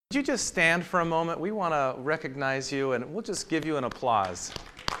Would you just stand for a moment? We want to recognize you, and we'll just give you an applause.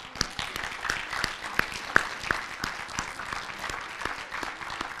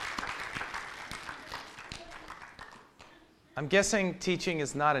 I'm guessing teaching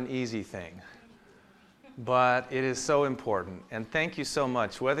is not an easy thing, but it is so important. And thank you so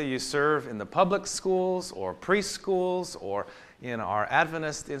much. Whether you serve in the public schools or preschools or in our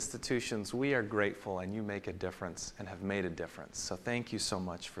Adventist institutions, we are grateful, and you make a difference and have made a difference. So thank you so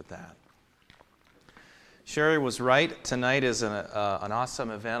much for that. Sherry was right. Tonight is an awesome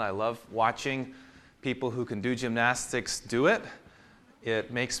event. I love watching people who can do gymnastics do it.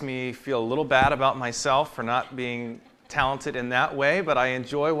 It makes me feel a little bad about myself for not being talented in that way, but I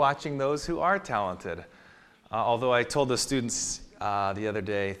enjoy watching those who are talented. Although I told the students the other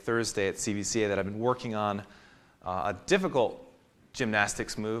day, Thursday at CVCA, that I've been working on a difficult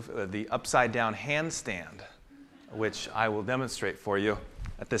gymnastics move, the upside-down handstand, which I will demonstrate for you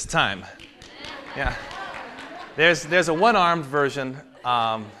at this time. Yeah, there's a one-armed version,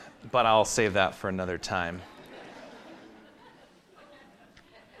 but I'll save that for another time.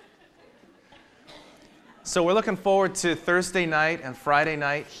 So we're looking forward to Thursday night and Friday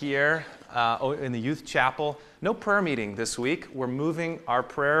night here in the youth chapel. No prayer meeting this week. We're moving our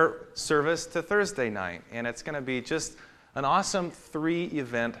prayer service to Thursday night, and it's going to be just an awesome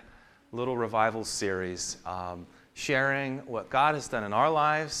 3-event little revival series, sharing what God has done in our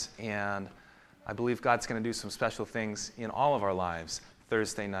lives, and I believe God's going to do some special things in all of our lives.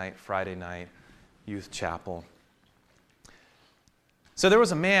 Thursday night, Friday night, youth chapel. So there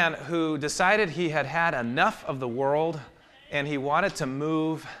was a man who decided he had had enough of the world, and he wanted to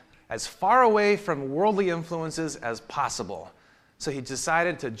move as far away from worldly influences as possible. So he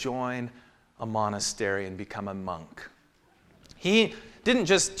decided to join a monastery and become a monk. He didn't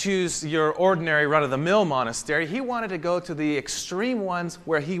just choose your ordinary run-of-the-mill monastery. He wanted to go to the extreme ones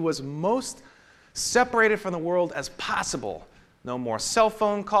where he was most separated from the world as possible. No more cell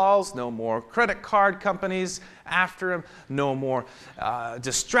phone calls, no more credit card companies after him, no more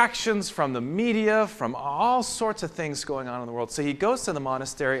distractions from the media, from all sorts of things going on in the world. So he goes to the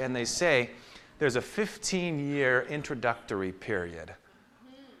monastery, and they say there's a 15-year introductory period.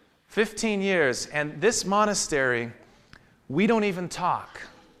 15 years, and this monastery, we don't even talk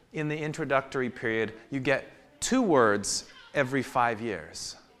in the introductory period. You get 2 words every 5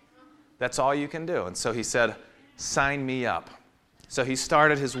 years. That's all you can do. And so he said, sign me up. So he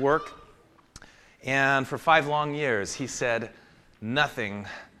started his work, and for 5 long years, he said nothing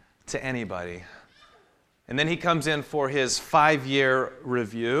to anybody. And then he comes in for his 5-year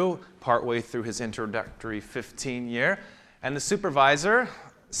review, partway through his introductory 15-year, and the supervisor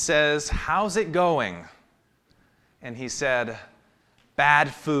says, how's it going? And he said,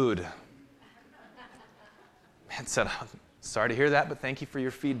 bad food. Man said, sorry to hear that, but thank you for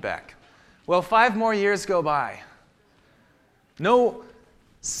your feedback. Well, 5 more years go by. No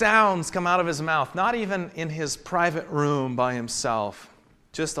sounds come out of his mouth, not even in his private room by himself,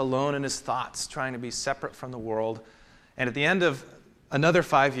 just alone in his thoughts, trying to be separate from the world. And at the end of another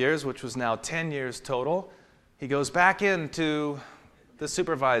 5 years, which was now 10 years total, he goes back into the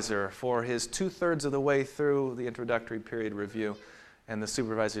supervisor for his 2/3 of the way through the introductory period review. And the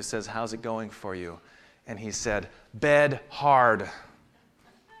supervisor says, how's it going for you? And he said, bed hard.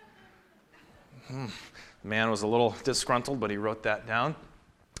 The man was a little disgruntled, but he wrote that down.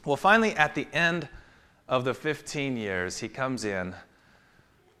 Well, finally, at the end of the 15 years, he comes in,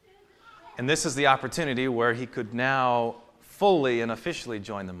 and this is the opportunity where he could now fully and officially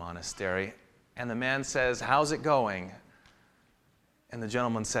join the monastery. And the man says, how's it going? And the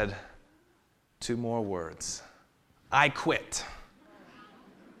gentleman said, 2 more words. I quit.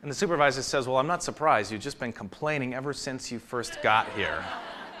 And the supervisor says, well, I'm not surprised. You've just been complaining ever since you first got here.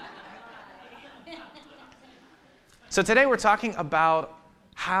 So today we're talking about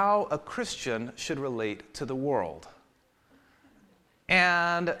how a Christian should relate to the world.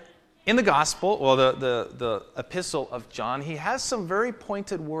 And in the gospel, well, the epistle of John, he has some very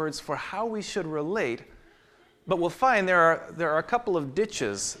pointed words for how we should relate. But we'll find there are a couple of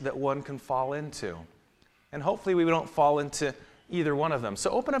ditches that one can fall into. And hopefully we don't fall into either one of them. So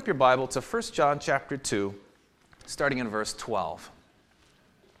open up your Bible to 1 John chapter 2, starting in verse 12.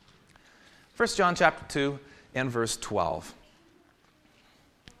 1 John chapter 2 and verse 12.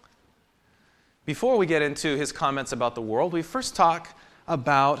 Before we get into his comments about the world, we first talk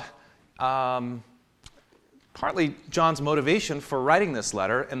about partly John's motivation for writing this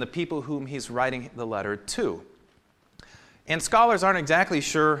letter and the people whom he's writing the letter to. And scholars aren't exactly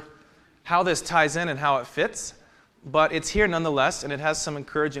sure how this ties in and how it fits, but it's here nonetheless, and it has some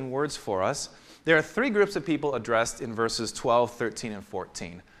encouraging words for us. There are 3 groups of people addressed in verses 12, 13, and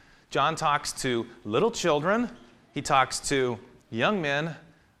 14. John talks to little children, he talks to young men,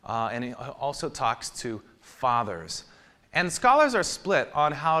 and he also talks to fathers. And scholars are split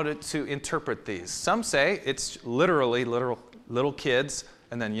on how to interpret these. Some say it's literally little kids,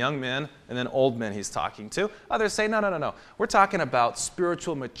 and then young men, and then old men he's talking to. Others say, no. We're talking about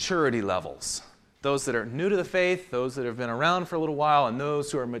spiritual maturity levels. Those that are new to the faith, those that have been around for a little while, and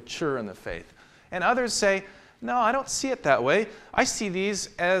those who are mature in the faith. And others say, no, I don't see it that way. I see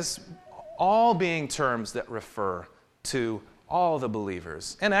these as all being terms that refer to all the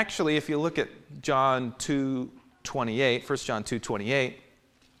believers. And actually, if you look at John 2:28, 1 John 2:28,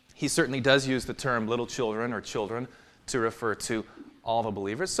 he certainly does use the term little children or children to refer to all the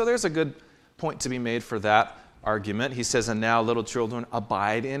believers. So there's a good point to be made for that argument. He says, and now little children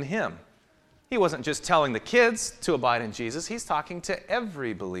abide in him. He wasn't just telling the kids to abide in Jesus. He's talking to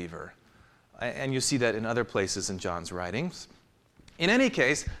every believer. And you see that in other places in John's writings. In any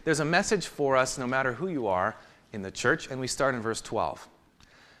case, there's a message for us no matter who you are in the church, and we start in verse 12.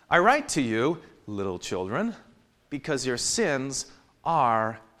 I write to you, little children, because your sins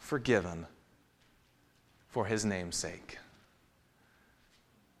are forgiven for his name's sake.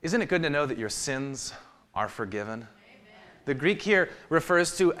 Isn't it good to know that your sins are forgiven? Amen. The Greek here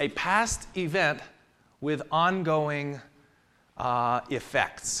refers to a past event with ongoing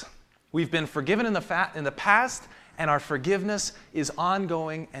effects. We've been forgiven in the past, and our forgiveness is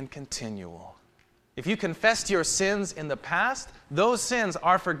ongoing and continual. If you confessed your sins in the past, those sins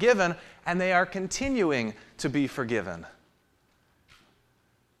are forgiven, and they are continuing to be forgiven.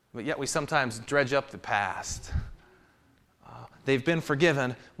 But yet we sometimes dredge up the past. They've been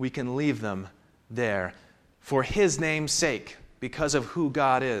forgiven, we can leave them there. For his name's sake, because of who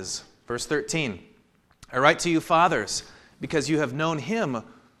God is. Verse 13, I write to you, fathers, because you have known him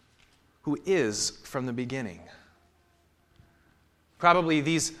who is from the beginning. Probably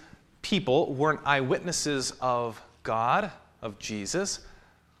these people weren't eyewitnesses of God, of Jesus,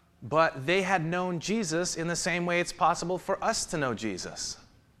 but they had known Jesus in the same way it's possible for us to know Jesus.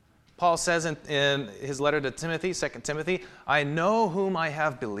 Paul says in his letter to Timothy, 2 Timothy, I know whom I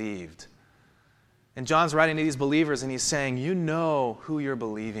have believed. And John's writing to these believers and he's saying, you know who you're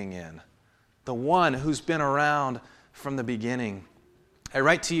believing in. The one who's been around from the beginning. I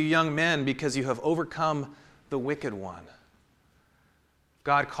write to you young men because you have overcome the wicked one.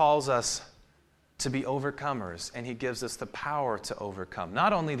 God calls us to be overcomers and he gives us the power to overcome.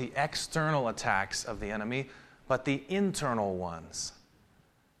 Not only the external attacks of the enemy, but the internal ones.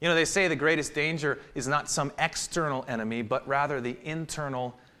 You know, they say the greatest danger is not some external enemy, but rather the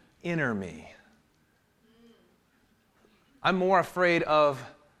internal inner me. I'm more afraid of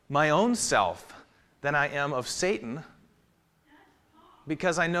my own self than I am of Satan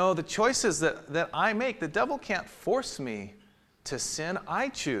because I know the choices that I make. The devil can't force me to sin. I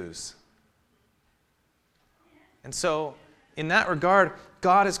choose. And so, in that regard,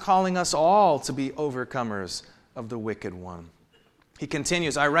 God is calling us all to be overcomers of the wicked one. He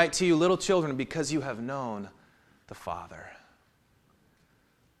continues, I write to you, little children, because you have known the Father.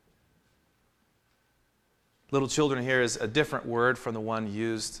 Little children here is a different word from the one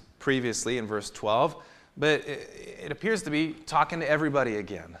used previously in verse 12, but it appears to be talking to everybody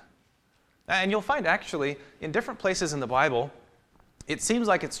again. And you'll find actually, in different places in the Bible, it seems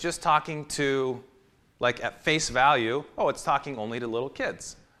like it's just talking to, like at face value, it's talking only to little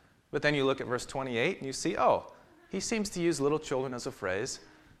kids. But then you look at verse 28 and you see, he seems to use little children as a phrase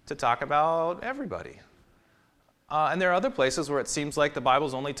to talk about everybody. And there are other places where it seems like the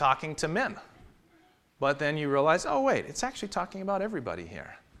Bible's only talking to men. But then you realize, wait, it's actually talking about everybody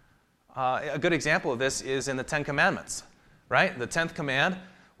here. A good example of this is in the Ten Commandments, right? The 10th command,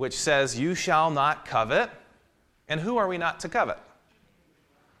 which says, you shall not covet. And who are we not to covet?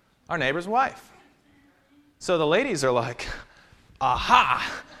 Our neighbor's wife. So the ladies are like,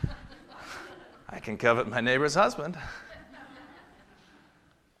 aha! I can covet my neighbor's husband.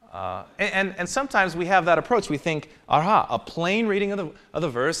 And sometimes we have that approach. We think, a plain reading of the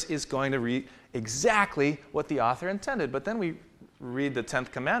verse is going to read exactly what the author intended. But then we read the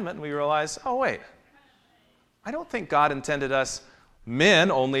 10th commandment and we realize, wait, I don't think God intended us men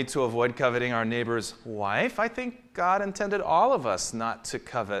only to avoid coveting our neighbor's wife. I think God intended all of us not to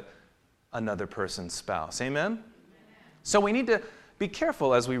covet another person's spouse. Amen? So we need to be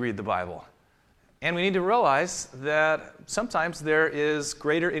careful as we read the Bible. And we need to realize that sometimes there is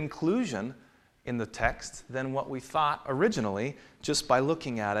greater inclusion in the text than what we thought originally just by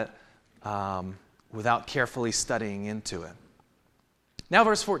looking at it without carefully studying into it. Now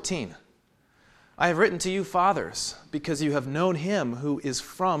verse 14. I have written to you, fathers, because you have known him who is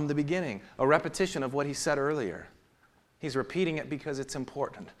from the beginning. A repetition of what he said earlier. He's repeating it because it's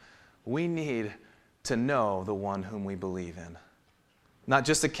important. We need to know the one whom we believe in. Not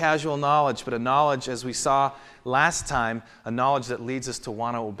just a casual knowledge, but a knowledge, as we saw last time, a knowledge that leads us to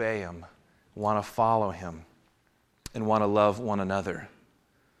want to obey him, want to follow him, and want to love one another.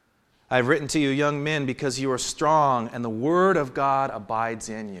 I've written to you, young men, because you are strong, and the word of God abides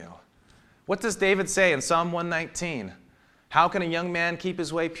in you. What does David say in Psalm 119? How can a young man keep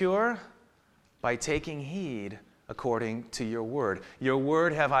his way pure? By taking heed according to your word. Your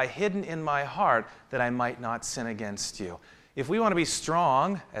word have I hidden in my heart that I might not sin against you. If we want to be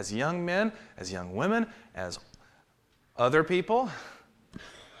strong as young men, as young women, as other people,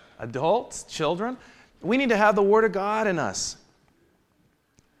 adults, children, we need to have the word of God in us.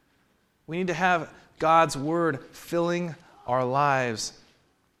 We need to have God's word filling our lives.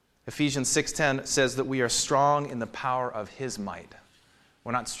 Ephesians 6:10 says that we are strong in the power of his might.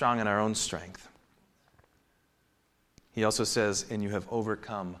 We're not strong in our own strength. He also says, and you have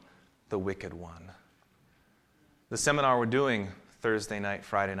overcome the wicked one. The seminar we're doing Thursday night,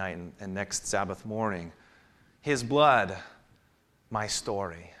 Friday night, and next Sabbath morning, his blood, my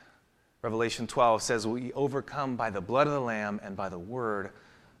story. Revelation 12 says we overcome by the blood of the Lamb and by the word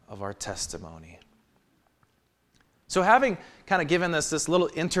of our testimony. So having kind of given us this little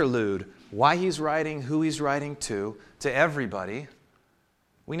interlude, why he's writing, who he's writing to everybody,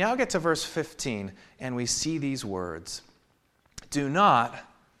 we now get to verse 15 and we see these words. Do not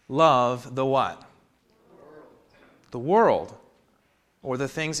love the what? The world, or the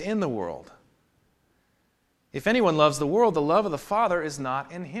things in the world. If anyone loves the world, the love of the Father is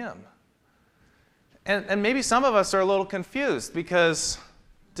not in him. And maybe some of us are a little confused because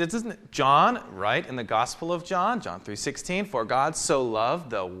doesn't John write in the Gospel of John 3:16, for God so loved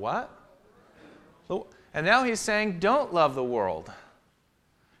the what? And now he's saying, don't love the world.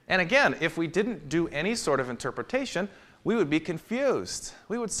 And again, if we didn't do any sort of interpretation, we would be confused.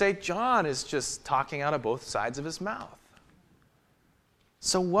 We would say John is just talking out of both sides of his mouth.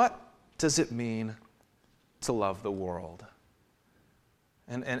 So what does it mean to love the world?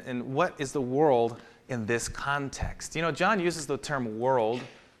 And what is the world in this context? You know, John uses the term world,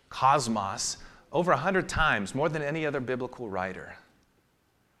 cosmos, over 100 times, more than any other biblical writer.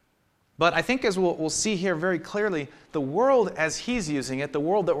 But I think as we'll see here very clearly, the world as he's using it, the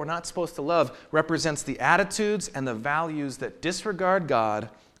world that we're not supposed to love, represents the attitudes and the values that disregard God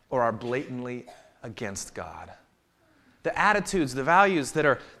or are blatantly against God. The attitudes, the values that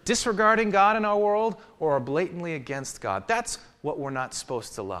are disregarding God in our world or are blatantly against God. That's what we're not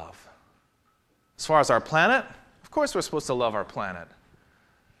supposed to love. As far as our planet, of course we're supposed to love our planet.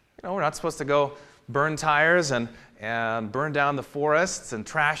 You know, we're not supposed to go burn tires and burn down the forests and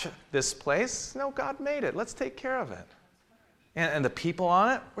trash this place. No, God made it. Let's take care of it. And the people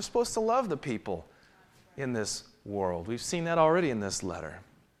on it, we're supposed to love the people in this world. We've seen that already in this letter.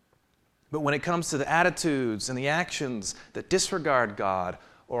 But when it comes to the attitudes and the actions that disregard God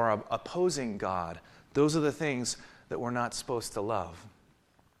or are opposing God, those are the things that we're not supposed to love.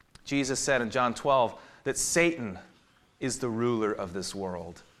 Jesus said in John 12 that Satan is the ruler of this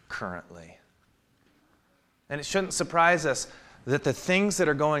world currently. And it shouldn't surprise us that the things that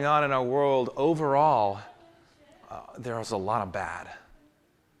are going on in our world overall, there's a lot of bad.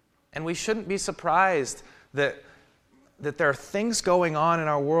 And we shouldn't be surprised that there are things going on in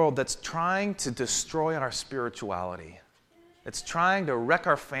our world that's trying to destroy our spirituality. It's trying to wreck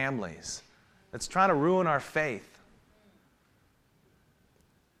our families. It's trying to ruin our faith.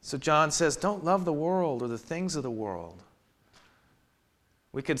 So John says, don't love the world or the things of the world.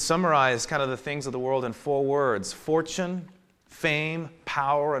 We could summarize kind of the things of the world in 4 words: fortune, fame,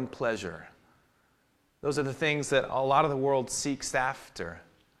 power, and pleasure. Those are the things that a lot of the world seeks after.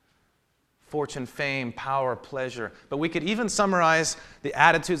 Fortune, fame, power, pleasure. But we could even summarize the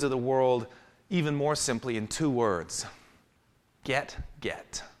attitudes of the world even more simply in 2 words. Get.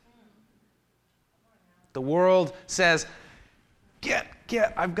 The world says, get.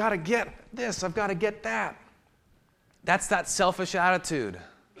 I've got to get this. I've got to get that. That's that selfish attitude.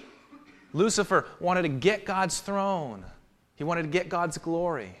 Lucifer wanted to get God's throne. He wanted to get God's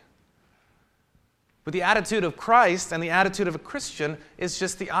glory. But the attitude of Christ and the attitude of a Christian is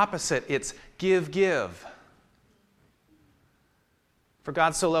just the opposite. It's give. For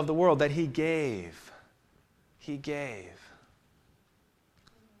God so loved the world that he gave. He gave.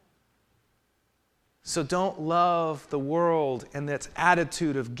 So don't love the world and its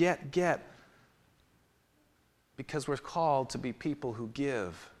attitude of get. Because we're called to be people who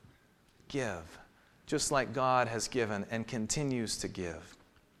give. Just like God has given and continues to give.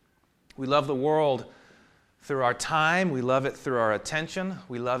 We love the world through our time. We love it through our attention.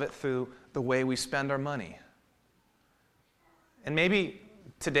 We love it through the way we spend our money. And maybe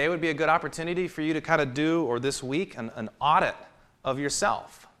today would be a good opportunity for you to kind of do, or this week, an audit of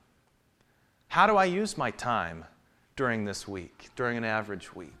yourself. How do I use my time during this week, during an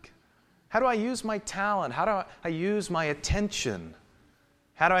average week? How do I use my talent? How do I use my attention?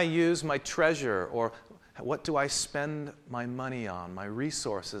 How do I use my treasure? Or what do I spend my money on, my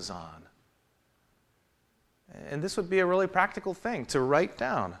resources on? And this would be a really practical thing, to write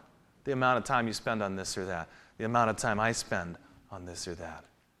down the amount of time you spend on this or that, the amount of time I spend on this or that.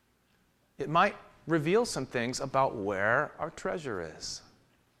 It might reveal some things about where our treasure is,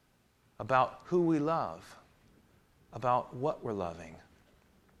 about who we love, about what we're loving.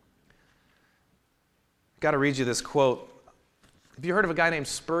 I've got to read you this quote. Have you heard of a guy named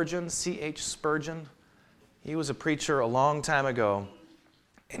Spurgeon, C.H. Spurgeon? He was a preacher a long time ago,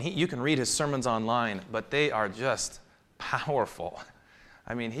 and you can read his sermons online, but they are just powerful.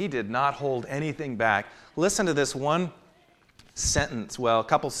 I mean, he did not hold anything back. Listen to this one sentence, well, a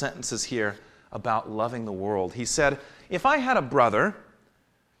couple sentences here about loving the world. He said, "If I had a brother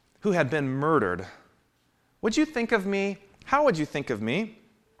who had been murdered, would you think of me, how would you think of me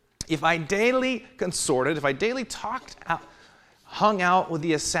if I daily consorted, if I daily hung out with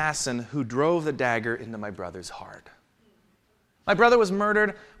the assassin who drove the dagger into my brother's heart? My brother was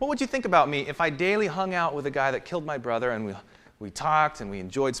murdered. What would you think about me if I daily hung out with the guy that killed my brother and we talked and we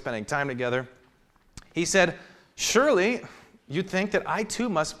enjoyed spending time together?" He said, "Surely you'd think that I too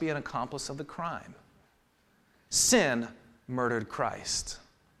must be an accomplice of the crime. Sin murdered Christ.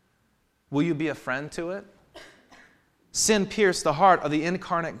 Will you be a friend to it? Sin pierced the heart of the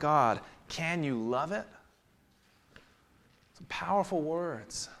incarnate God. Can you love it?" Some powerful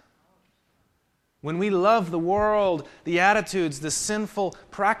words. When we love the world, the attitudes, the sinful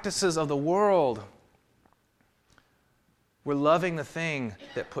practices of the world, we're loving the thing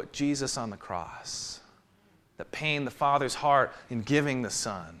that put Jesus on the cross, that pained the Father's heart in giving the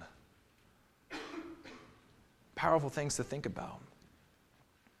Son. Powerful things to think about.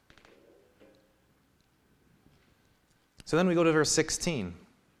 So then we go to verse 16.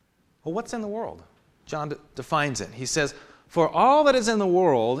 Well, what's in the world? John defines it. He says, "For all that is in the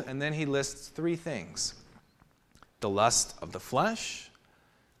world," and then he lists three things: the lust of the flesh,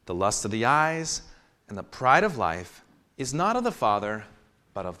 the lust of the eyes, and the pride of life is not of the Father,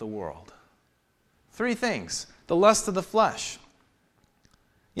 but of the world. Three things. The lust of the flesh.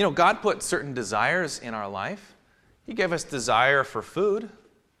 You know, God put certain desires in our life. He gave us desire for food,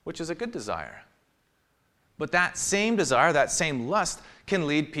 which is a good desire. But that same desire, that same lust, can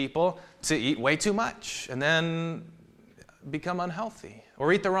lead people to eat way too much and then become unhealthy,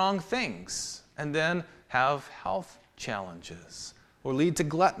 or eat the wrong things and then have health challenges, or lead to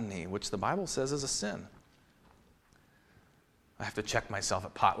gluttony, which the Bible says is a sin. I have to check myself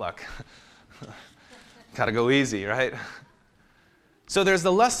at potluck. Got to go easy, right? So there's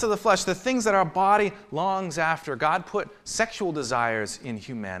the lust of the flesh, the things that our body longs after. God put sexual desires in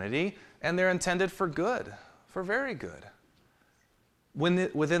humanity, and they're intended for good, for very good.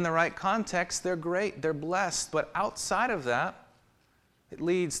 Within the right context, they're great, they're blessed. But outside of that, it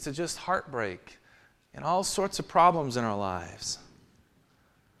leads to just heartbreak and all sorts of problems in our lives.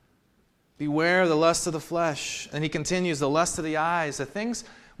 Beware the lust of the flesh. And he continues, the lust of the eyes, the things,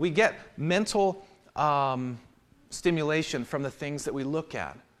 we get mental stimulation from the things that we look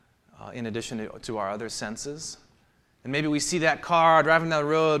at, in addition to our other senses. And maybe we see that car driving down the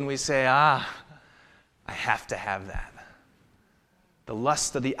road and we say, I have to have that. The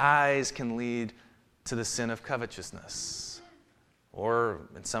lust of the eyes can lead to the sin of covetousness, or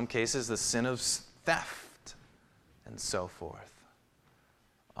in some cases, the sin of theft, and so forth.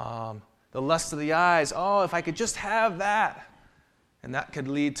 The lust of the eyes, if I could just have that. And that could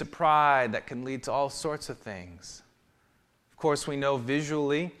lead to pride, that can lead to all sorts of things. Of course, we know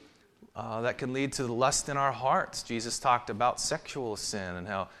visually that can lead to the lust in our hearts. Jesus talked about sexual sin and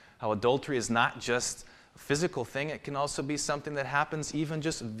how adultery is not just a physical thing, it can also be something that happens even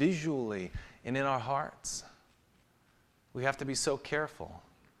just visually and in our hearts. We have to be so careful.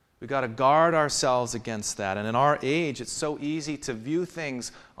 We've got to guard ourselves against that. And in our age, it's so easy to view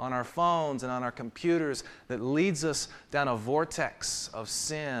things on our phones and on our computers that leads us down a vortex of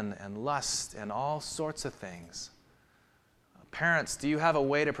sin and lust and all sorts of things. Parents, do you have a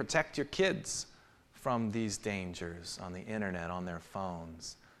way to protect your kids from these dangers on the internet, on their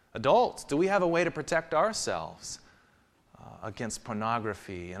phones? Adults, do we have a way to protect ourselves against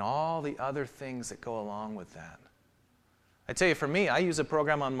pornography and all the other things that go along with that? I tell you, for me, I use a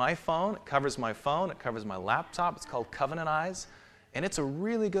program on my phone. It covers my phone. It covers my laptop. It's called Covenant Eyes. And it's a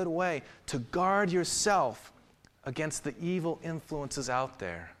really good way to guard yourself against the evil influences out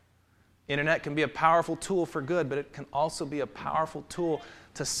there. Internet can be a powerful tool for good, but it can also be a powerful tool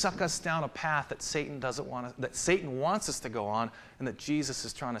to suck us down a path that Satan wants us to go on, and that Jesus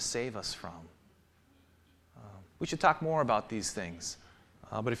is trying to save us from. We should talk more about these things.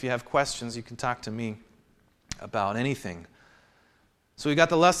 But if you have questions, you can talk to me about anything. So we got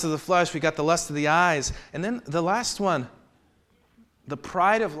the lust of the flesh, we got the lust of the eyes, and then the last one, the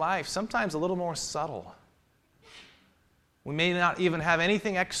pride of life, sometimes a little more subtle. We may not even have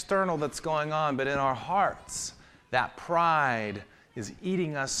anything external that's going on, but in our hearts, that pride is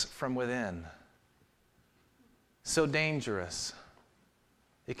eating us from within. So dangerous.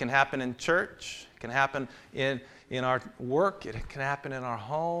 It can happen in church, it can happen in our work, it can happen in our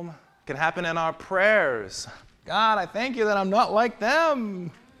home, it can happen in our prayers. God, I thank you that I'm not like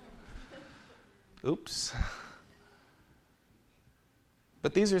them. Oops.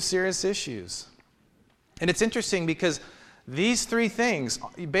 But these are serious issues. And it's interesting because these three things,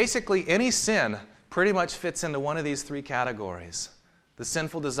 basically any sin pretty much fits into one of these three categories. The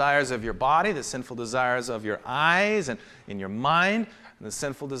sinful desires of your body, the sinful desires of your eyes and in your mind, and the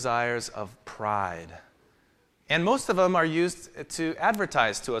sinful desires of pride. And most of them are used to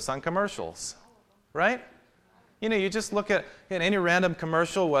advertise to us on commercials, right? You know, you just look at any random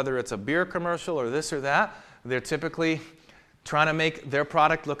commercial, whether it's a beer commercial or this or that, they're typically trying to make their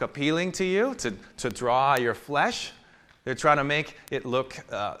product look appealing to you, to draw your flesh. They're trying to make it look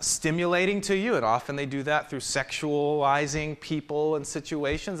stimulating to you, and often they do that through sexualizing people and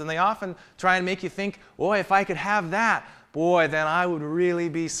situations, and they often try and make you think, boy, if I could have that, boy, then I would really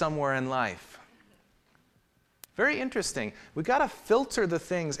be somewhere in life. Very interesting. We've got to filter the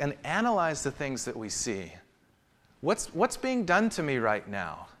things and analyze the things that we see. What's being done to me right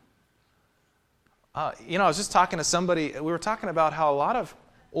now? I was just talking to somebody, we were talking about how a lot of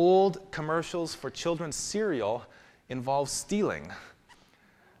old commercials for children's cereal involve stealing.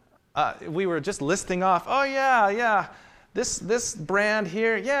 We were just listing off, oh yeah, this brand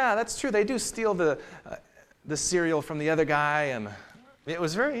here, yeah, that's true, they do steal the cereal from the other guy, and it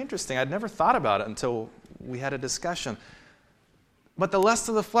was very interesting. I'd never thought about it until we had a discussion. But the lust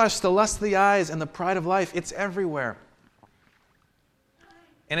of the flesh, the lust of the eyes, and the pride of life, it's everywhere.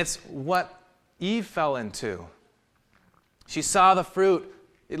 And it's what Eve fell into. She saw the fruit.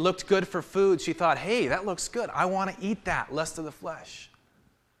 It looked good for food. She thought, hey, that looks good. I want to eat that. Lust of the flesh.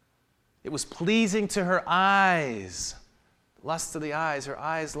 It was pleasing to her eyes. Lust of the eyes. Her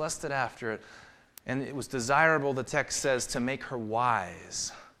eyes lusted after it. And it was desirable, the text says, to make her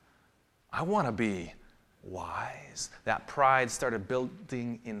wise. I want to be wise. That pride started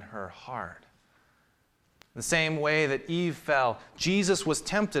building in her heart. The same way that Eve fell, Jesus was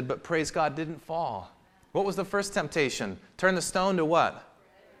tempted, but praise God, didn't fall. What was the first temptation? Turn the stone to what?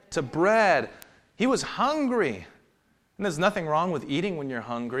 To bread. He was hungry. And there's nothing wrong with eating when you're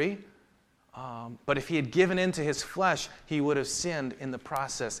hungry. But if he had given in to his flesh, he would have sinned in the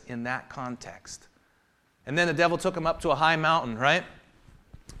process in that context. And then the devil took him up to a high mountain, right?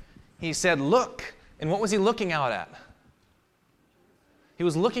 He said, look. And what was he looking out at? He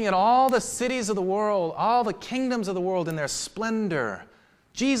was looking at all the cities of the world, all the kingdoms of the world in their splendor.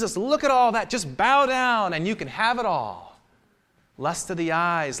 Jesus, look at all that. Just bow down and you can have it all. Lust of the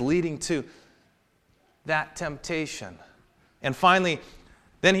eyes leading to that temptation. And finally,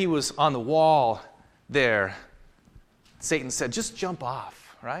 then he was on the wall there. Satan said, just jump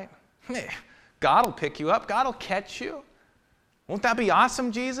off, right? Hey, God will pick you up. God will catch you. Won't that be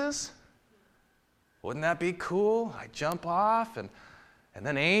awesome, Jesus? Wouldn't that be cool? I jump off and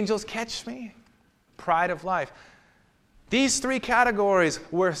then angels catch me. Pride of life. These three categories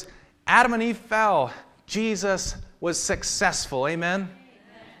where Adam and Eve fell, Jesus was successful. Amen?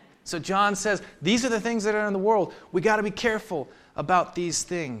 So John says, these are the things that are in the world. We got to be careful about these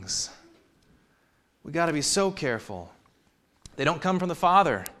things. We got to be so careful. They don't come from the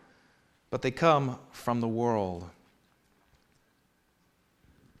Father, but they come from the world.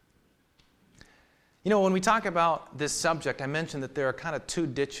 You know, when we talk about this subject, I mentioned that there are kind of two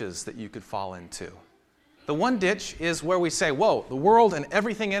ditches that you could fall into. The one ditch is where we say, whoa, the world and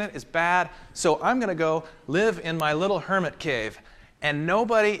everything in it is bad, so I'm going to go live in my little hermit cave, and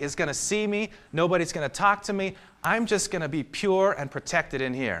nobody is going to see me, nobody's going to talk to me, I'm just going to be pure and protected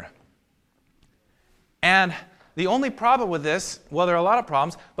in here. And the only problem with this, well, there are a lot of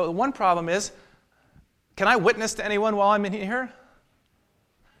problems, but the one problem is, can I witness to anyone while I'm in here?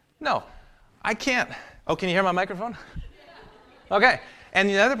 No. I can't. Oh, can you hear my microphone? Okay. And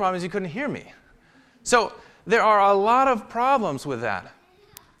the other problem is you couldn't hear me. So there are a lot of problems with that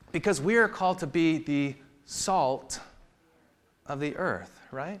because we are called to be the salt of the earth,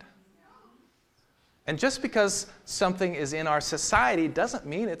 right? And just because something is in our society doesn't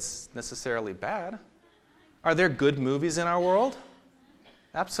mean it's necessarily bad. Are there good movies in our world?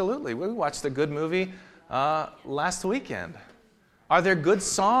 Absolutely. We watched a good movie last weekend. Are there good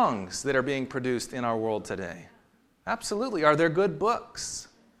songs that are being produced in our world today? Absolutely. Are there good books?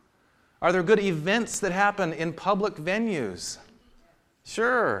 Are there good events that happen in public venues?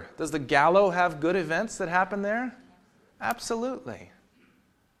 Sure. Does the Gallo have good events that happen there? Absolutely.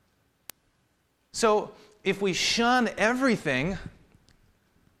 So if we shun everything,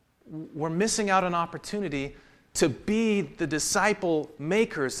 we're missing out an opportunity to be the disciple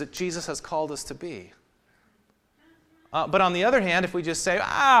makers that Jesus has called us to be. But on the other hand, if we just say,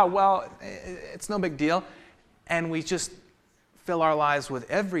 well, it's no big deal, and we just fill our lives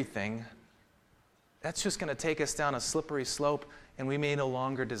with everything, that's just going to take us down a slippery slope, and we may no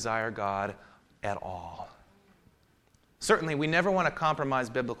longer desire God at all. Certainly, we never want to compromise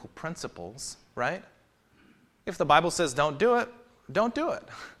biblical principles, right? If the Bible says don't do it, don't do it.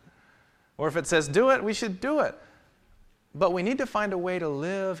 Or if it says do it, we should do it. But we need to find a way to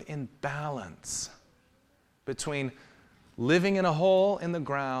live in balance between living in a hole in the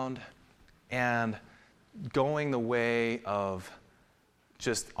ground and going the way of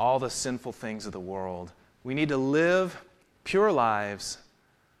just all the sinful things of the world. We need to live pure lives,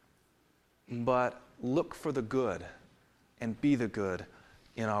 but look for the good and be the good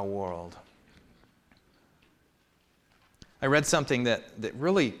in our world. I read something that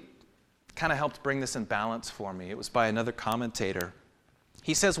really kind of helped bring this in balance for me. It was by another commentator.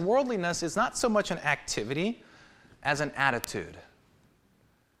 He says, worldliness is not so much an activity as an attitude.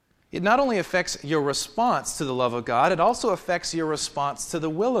 It not only affects your response to the love of God, it also affects your response to the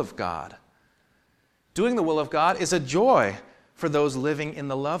will of God. Doing the will of God is a joy for those living in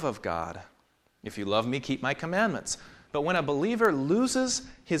the love of God. If you love me, keep my commandments. But when a believer loses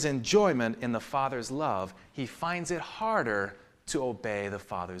his enjoyment in the Father's love, he finds it harder to obey the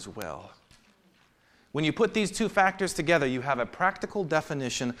Father's will. When you put these two factors together, you have a practical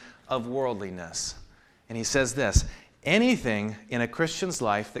definition of worldliness. And he says this: anything in a Christian's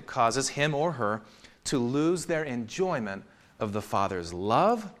life that causes him or her to lose their enjoyment of the Father's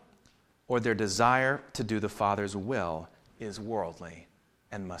love or their desire to do the Father's will is worldly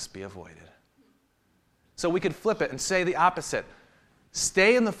and must be avoided. So we could flip it and say the opposite.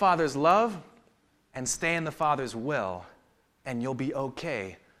 Stay in the Father's love and stay in the Father's will, and you'll be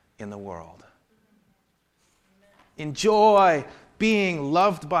okay in the world. Enjoy being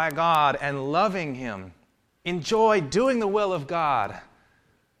loved by God and loving Him. Enjoy doing the will of God.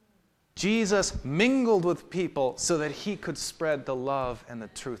 Jesus mingled with people so that He could spread the love and the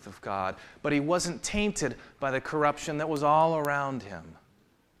truth of God, but He wasn't tainted by the corruption that was all around Him.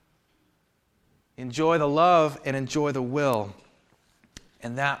 Enjoy the love and enjoy the will,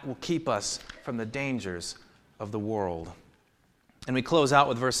 and that will keep us from the dangers of the world. And we close out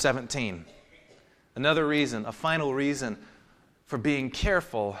with verse 17. Another reason, a final reason for being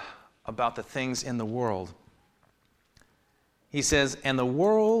careful about the things in the world. He says, and the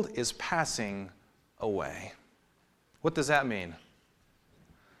world is passing away. What does that mean? It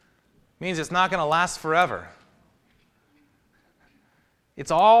means it's not going to last forever.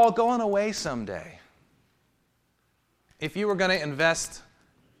 It's all going away someday. If you were going to invest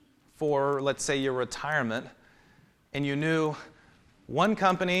for, let's say, your retirement, and you knew one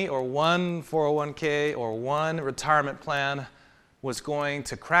company or one 401k or one retirement plan was going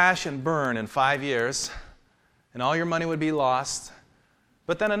to crash and burn in 5 years, and all your money would be lost,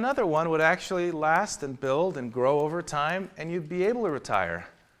 but then another one would actually last and build and grow over time, and you'd be able to retire,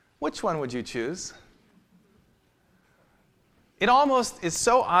 which one would you choose? It almost is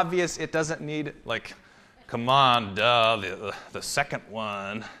so obvious it doesn't need, like, come on, duh, the second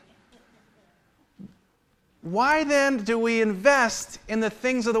one. Why then do we invest in the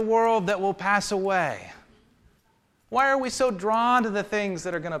things of the world that will pass away? Why are we so drawn to the things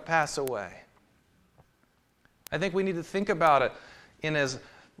that are going to pass away? I think we need to think about it in as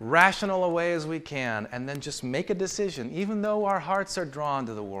rational a way as we can and then just make a decision, even though our hearts are drawn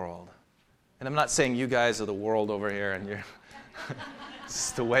to the world. And I'm not saying you guys are the world over here and you're it's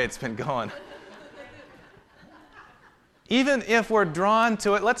just the way it's been going. Even if we're drawn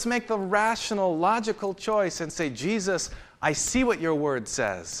to it, let's make the rational, logical choice and say, Jesus, I see what your word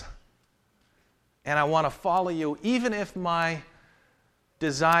says, and I want to follow you, even if my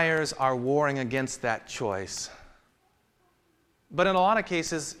desires are warring against that choice. But in a lot of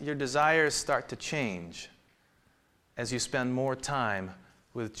cases, your desires start to change as you spend more time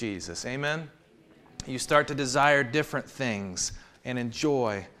with Jesus. Amen? You start to desire different things and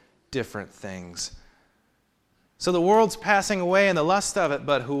enjoy different things. So the world's passing away and the lust of it,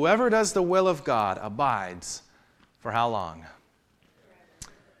 but whoever does the will of God abides for how long?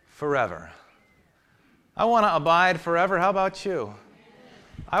 Forever. I want to abide forever. How about you?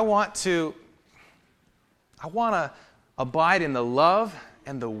 I want to abide in the love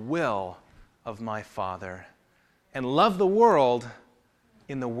and the will of my Father and love the world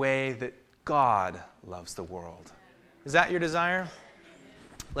in the way that God loves the world. Is that your desire?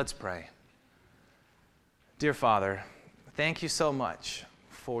 Let's pray. Dear Father, thank you so much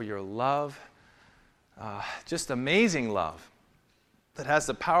for your love, just amazing love that has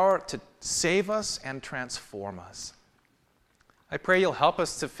the power to save us and transform us. I pray you'll help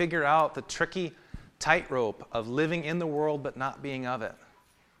us to figure out the tricky tightrope of living in the world but not being of it.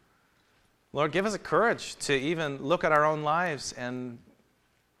 Lord, give us the courage to even look at our own lives and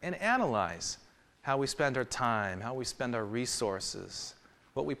analyze how we spend our time, how we spend our resources,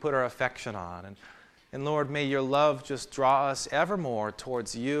 what we put our affection on. And Lord, may your love just draw us ever more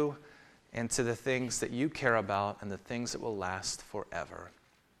towards you and to the things that you care about and the things that will last forever.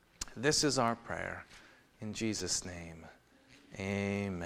 This is our prayer. In Jesus' name, amen.